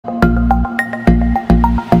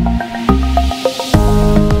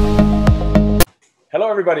Hello,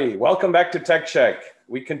 everybody. Welcome back to Tech Sheck.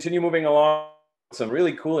 We continue moving along with some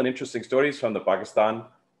really cool and interesting stories from the Pakistan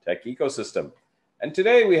tech ecosystem. And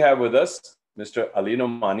today we have with us Mr. Ali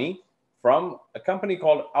Nomani from a company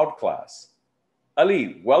called Outclass.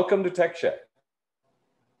 Ali, welcome to Tech Sheck.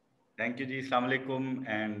 Thank you, Ji. Assalamu alaikum,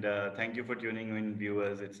 and thank you for tuning in,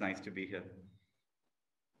 viewers. It's nice to be here.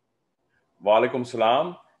 Wa alaikum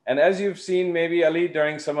salam. And as you've seen, maybe, Ali,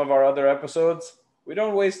 during some of our other episodes, we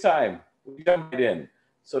don't waste time. We jump right in.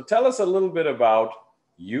 So tell us a little bit about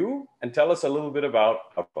you and tell us a little bit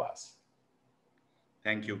about Outclass.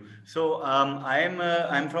 Thank you. So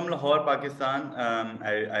I'm from Lahore, Pakistan.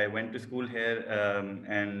 I went to school here,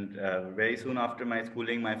 and very soon after my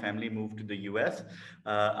schooling, my family moved to the US.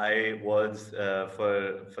 I was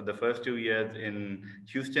for the first 2 years in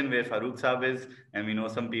Houston, where Faruk Saab is, and we know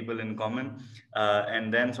some people in common.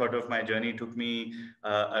 And then sort of my journey took me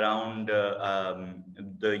around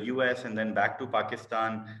the US and then back to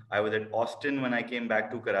Pakistan. I was at Austin when I came back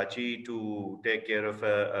to Karachi to take care of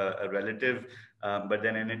a relative. But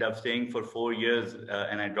then ended up staying for 4 years,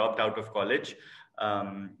 and I dropped out of college,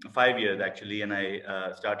 5 years actually, and I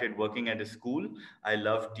started working at a school. I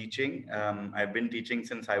love teaching. I've been teaching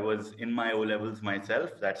since I was in my O-levels myself.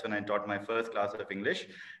 That's when I taught my first class of English,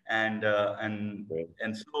 and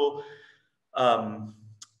so.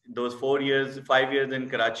 Those 4 years, 5 years in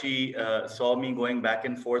Karachi saw me going back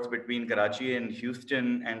and forth between Karachi and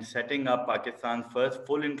Houston and setting up Pakistan's first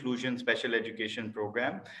full inclusion special education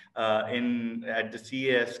program at the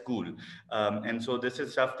CAS school. And so this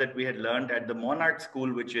is stuff that we had learned at the Monarch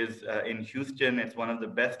School, which is in Houston. It's one of the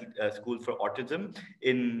best schools for autism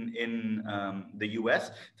in the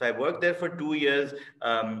US. So I worked there for 2 years,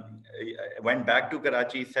 went back to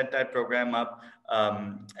Karachi, set that program up.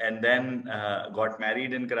 And then got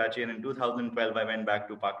married in Karachi, and in 2012 I went back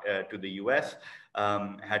to the US,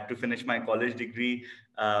 had to finish my college degree,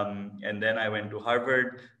 and then I went to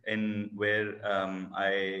Harvard, where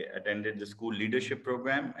I attended the school leadership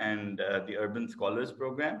program and the urban scholars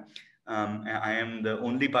program. I am the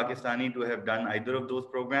only Pakistani to have done either of those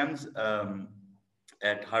programs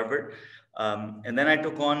at Harvard. And then I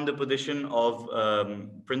took on the position of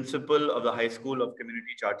principal of the High School of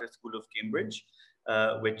Community Charter School of Cambridge,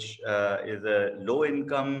 which is a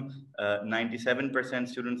low-income, 97%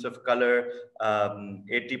 students of color,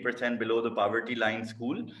 80% below the poverty line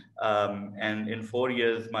school. And in 4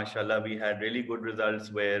 years, mashallah, we had really good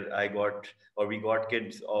results where we got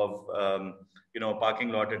kids of parking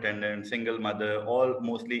lot attendant, single mother, all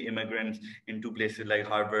mostly immigrants into places like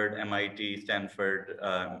Harvard, MIT, Stanford,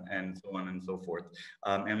 and so on and so forth.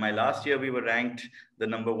 And my last year, we were ranked the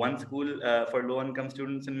 #1 school for low-income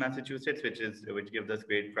students in Massachusetts, which gives us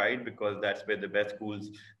great pride because that's where the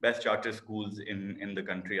best charter schools in the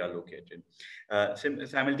country are located.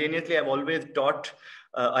 Simultaneously, I've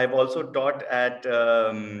also taught at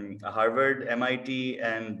Harvard, MIT,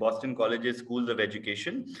 and Boston College's schools of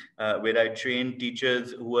education, where I train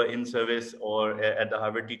teachers who are in service or at the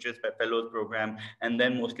Harvard Teachers Fellows program, and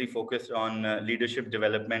then mostly focused on leadership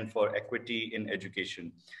development for equity in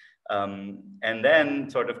education. And then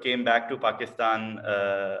sort of came back to Pakistan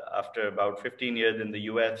after about 15 years in the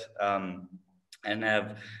US. And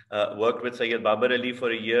have worked with Syed Babar Ali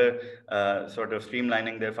for a year, sort of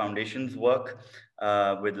streamlining their foundations work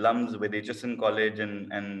with LUMS, with HSN College,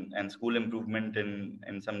 and school improvement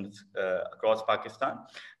in some across Pakistan.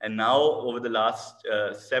 And now, over the last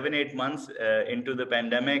 7-8 months into the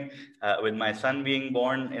pandemic, with my son being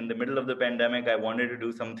born in the middle of the pandemic, I wanted to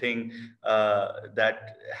do something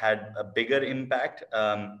that had a bigger impact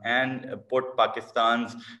and put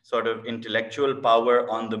Pakistan's sort of intellectual power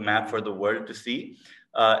on the map for the world to see.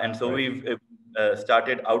 And so we've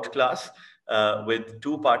started Outclass with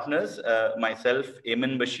 2 partners, myself,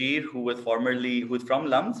 Ayman Bashir, who's from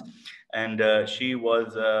LUMS, and she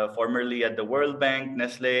was formerly at the World Bank,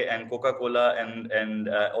 Nestle, and Coca-Cola, and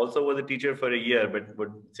also was a teacher for a year, but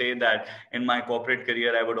would say that in my corporate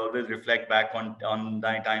career, I would always reflect back on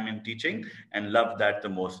my time in teaching and loved that the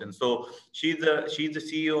most. And so she's the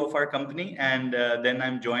CEO of our company, and then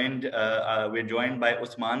we're joined by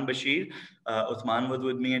Usman Bashir. Usman was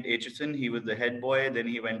with me at HSN. He was the head boy. Then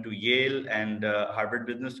he went to Yale and Harvard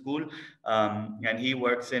Business School. And he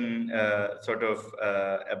works in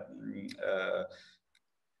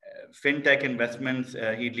fintech investments.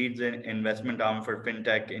 He leads an investment arm for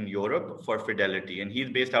fintech in Europe for Fidelity. And he's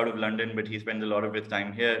based out of London, but he spends a lot of his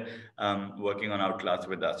time here working on Outclass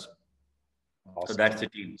with us. Awesome. So that's the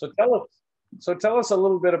team. So tell us a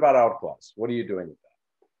little bit about Outclass. What are you doing with that?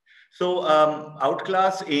 So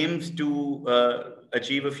Outclass aims to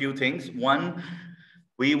achieve a few things. One,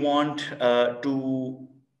 we want to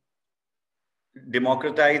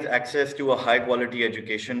democratize access to a high quality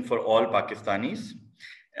education for all Pakistanis.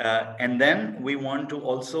 And then we want to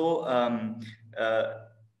also uh,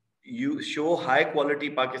 you show high quality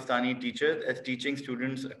Pakistani teachers as teaching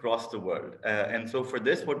students across the world. And so for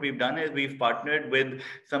this, what we've done is we've partnered with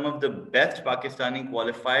some of the best Pakistani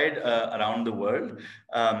qualified around the world.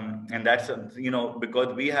 And that's,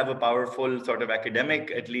 because we have a powerful sort of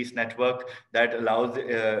academic, at least network that allows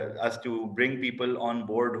us to bring people on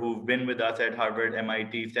board who've been with us at Harvard,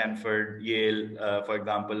 MIT, Stanford, Yale, for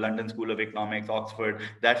example, London School of Economics, Oxford.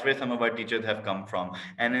 That's where some of our teachers have come from.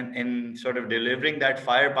 And in sort of delivering that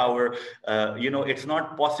firepower, it's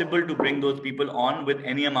not possible to bring those people on with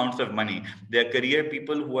any amounts of money. They're career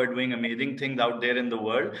people who are doing amazing things out there in the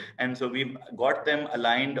world. And so we've got them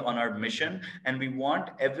aligned on our mission. And we want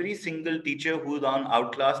every single teacher who's on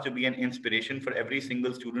Outclass to be an inspiration for every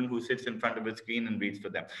single student who sits in front of a screen and reads for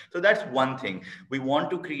them. So that's one thing. We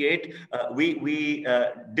want to create, we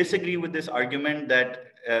disagree with this argument that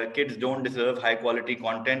kids don't deserve high quality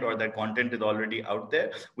content or that content is already out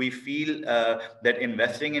there. We feel that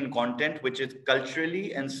investing in content which is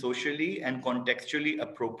culturally and socially and contextually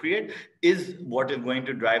appropriate is what is going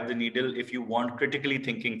to drive the needle if you want critically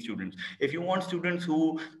thinking students. If you want students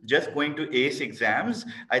who just going to ace exams,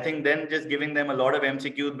 I think then just giving them a lot of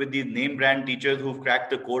MCQs with these name brand teachers who've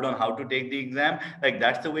cracked the code on how to take the exam, like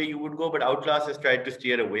that's the way you would go. But Outclass has tried to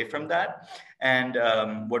steer away from that. And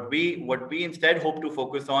what we instead hope to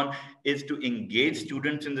focus on is to engage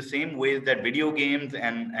students in the same ways that video games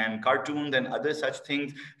and cartoons and other such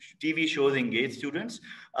things, TV shows engage students,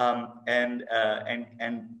 and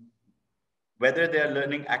whether they're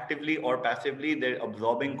learning actively or passively, they're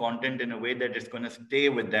absorbing content in a way that is going to stay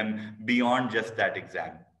with them beyond just that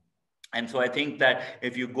exam. And so I think that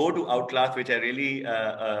if you go to Outclass, which I really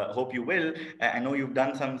hope you will, I know you've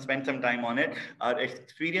spent some time on it, our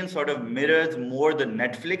experience sort of mirrors more the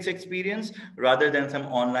Netflix experience rather than some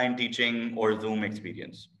online teaching or Zoom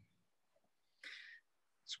experience.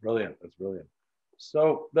 It's brilliant. That's brilliant.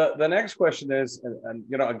 So the next question is, and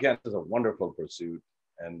again, this is a wonderful pursuit.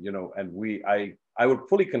 And, I would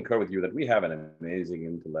fully concur with you that we have an amazing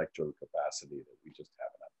intellectual capacity that we just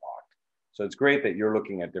haven't unlocked. So it's great that you're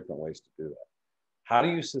looking at different ways to do that. How do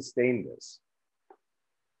you sustain this?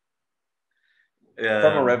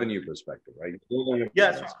 From a revenue perspective, right?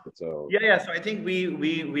 Yeah. So I think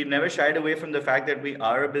we never shied away from the fact that we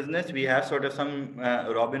are a business. We have sort of some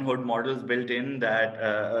Robin Hood models built in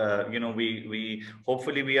that we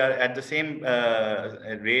hopefully we are at the same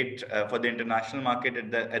rate for the international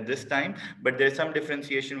market at this time. But there's some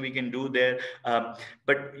differentiation we can do there.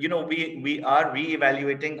 But we are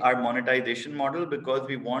reevaluating our monetization model because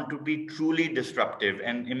we want to be truly disruptive.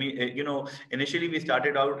 And initially we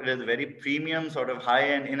started out as a very premium sort of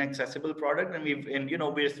high-end inaccessible product, and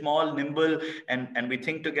we're small, nimble, and we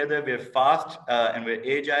think together. We're fast and we're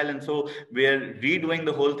agile, and so we're redoing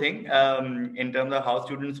the whole thing in terms of how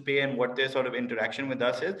students pay and what their sort of interaction with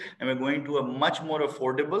us is, and we're going to a much more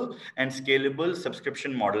affordable and scalable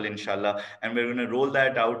subscription model, inshallah, and we're going to roll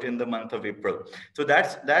that out in the month of April. So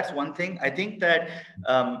that's one thing. I think that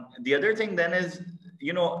the other thing then is,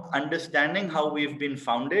 understanding how we've been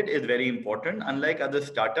founded is very important. Unlike other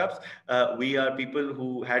startups, we are people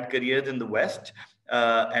who had careers in the West.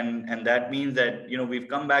 And that means that, we've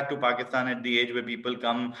come back to Pakistan at the age where people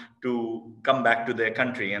come back to their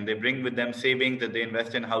country, and they bring with them savings that they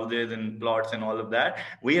invest in houses and plots and all of that.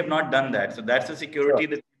 We have not done that. So that's the security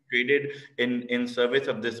that we've created in service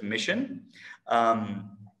of this mission.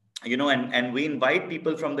 And we invite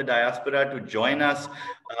people from the diaspora to join us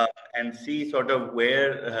and see sort of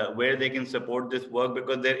where they can support this work,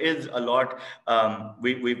 because there is a lot.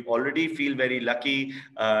 We already feel very lucky,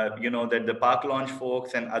 that the Park Launch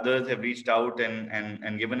folks and others have reached out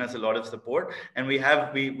and given us a lot of support. And we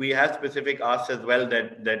have specific asks as well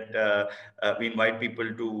that we invite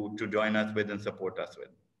people to join us with and support us with.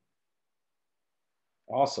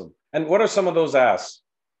 Awesome. And what are some of those asks?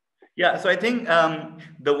 Yeah, so I think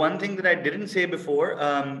the one thing that I didn't say before,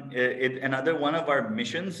 another one of our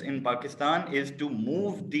missions in Pakistan is to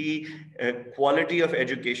move the quality of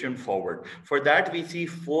education forward. For that, we see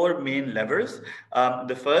 4 main levers.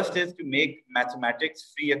 The first is to make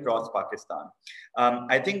mathematics free across Pakistan.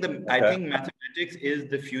 I think mathematics is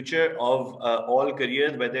the future of all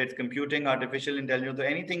careers, whether it's computing, artificial intelligence, or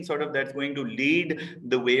anything sort of that's going to lead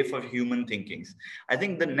the way for human thinkings. I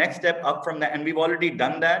think the next step up from that, and we've already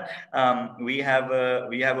done that, we have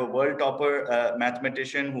a world topper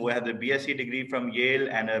mathematician who has a BSc degree from Yale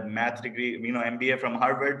and a math degree, MBA from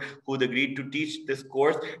Harvard, who's agreed to teach this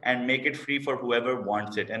course and make it free for whoever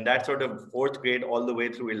wants it. And that's sort of 4th grade all the way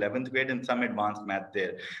through 11th grade and some advanced math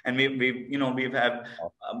there. And we've have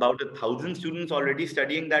about 1,000 students already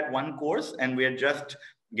studying that one course, and we're just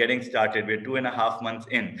getting started. We're 2.5 months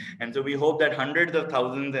in. And so we hope that hundreds of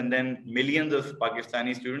thousands and then millions of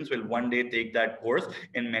Pakistani students will one day take that course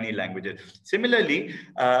in many languages. Similarly,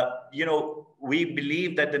 we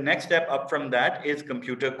believe that the next step up from that is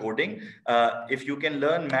computer coding. If you can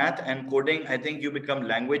learn math and coding, I think you become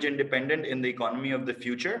language independent in the economy of the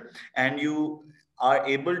future, and you are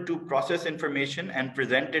able to process information and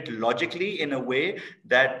present it logically in a way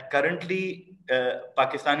that currently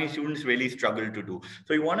Pakistani students really struggle to do.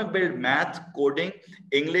 So you want to build math, coding,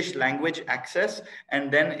 English language access, and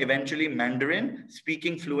then eventually Mandarin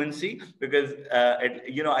speaking fluency, because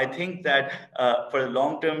I think that for the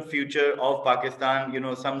long-term future of Pakistan,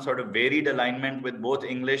 some sort of varied alignment with both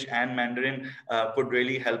English and Mandarin could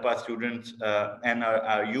really help our students and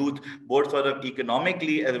our youth, both sort of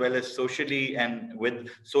economically as well as socially, and with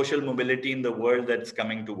social mobility in the world that's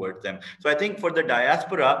coming towards them. So I think for the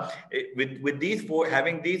diaspora, with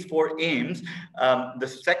having these 4 aims, the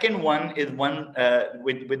second one is one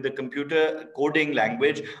with the computer coding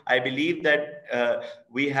language. I believe that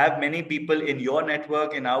we have many people in your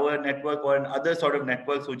network, in our network, or in other sort of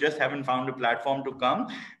networks who just haven't found a platform to come.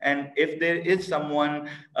 And if there is someone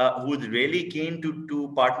who's really keen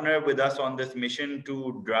to partner with us on this mission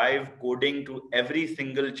to drive coding to every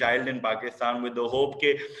single child in Pakistan, with the hope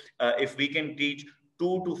that if we can teach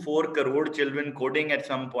 2 to 4 crore children coding at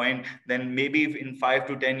some point, then maybe in 5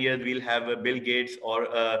 to 10 years, we'll have a Bill Gates or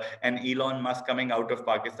an Elon Musk coming out of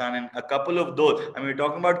Pakistan. And a couple of those, we're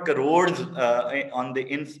talking about crores on the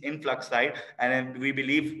influx side. And we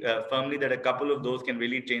believe firmly that a couple of those can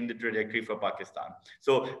really change the trajectory for Pakistan.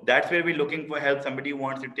 So that's where we're looking for help. Somebody who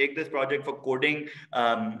wants to take this project for coding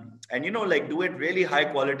and, do it really high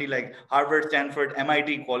quality, like Harvard, Stanford,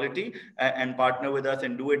 MIT quality, and partner with us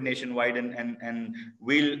and do it nationwide, and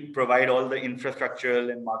we'll provide all the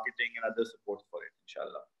infrastructural and marketing and other support for it,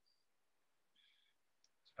 inshallah.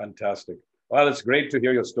 Fantastic. Well, it's great to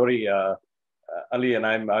hear your story, Ali, and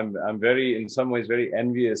I'm very, in some ways, very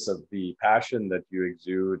envious of the passion that you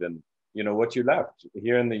exude and what you left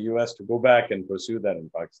here in the US to go back and pursue that in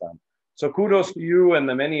Pakistan. So kudos to you and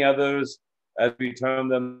the many others, as we term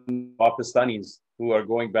them, Pakistanis, who are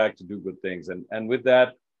going back to do good things. And with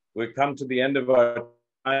that, we've come to the end of our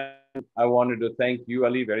time. I wanted to thank you,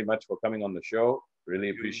 Ali, very much for coming on the show. Really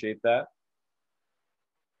appreciate that.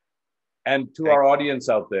 And to our audience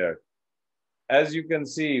out there, as you can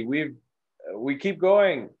see, we keep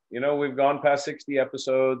going. We've gone past 60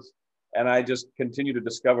 episodes, and I just continue to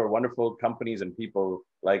discover wonderful companies and people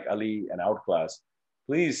like Ali and Outclass.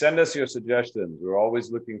 Please send us your suggestions. We're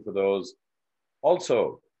always looking for those.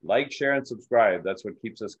 Also, like, share, and subscribe. That's what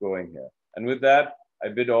keeps us going here. And with that, I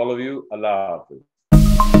bid all of you Allah Hafiz.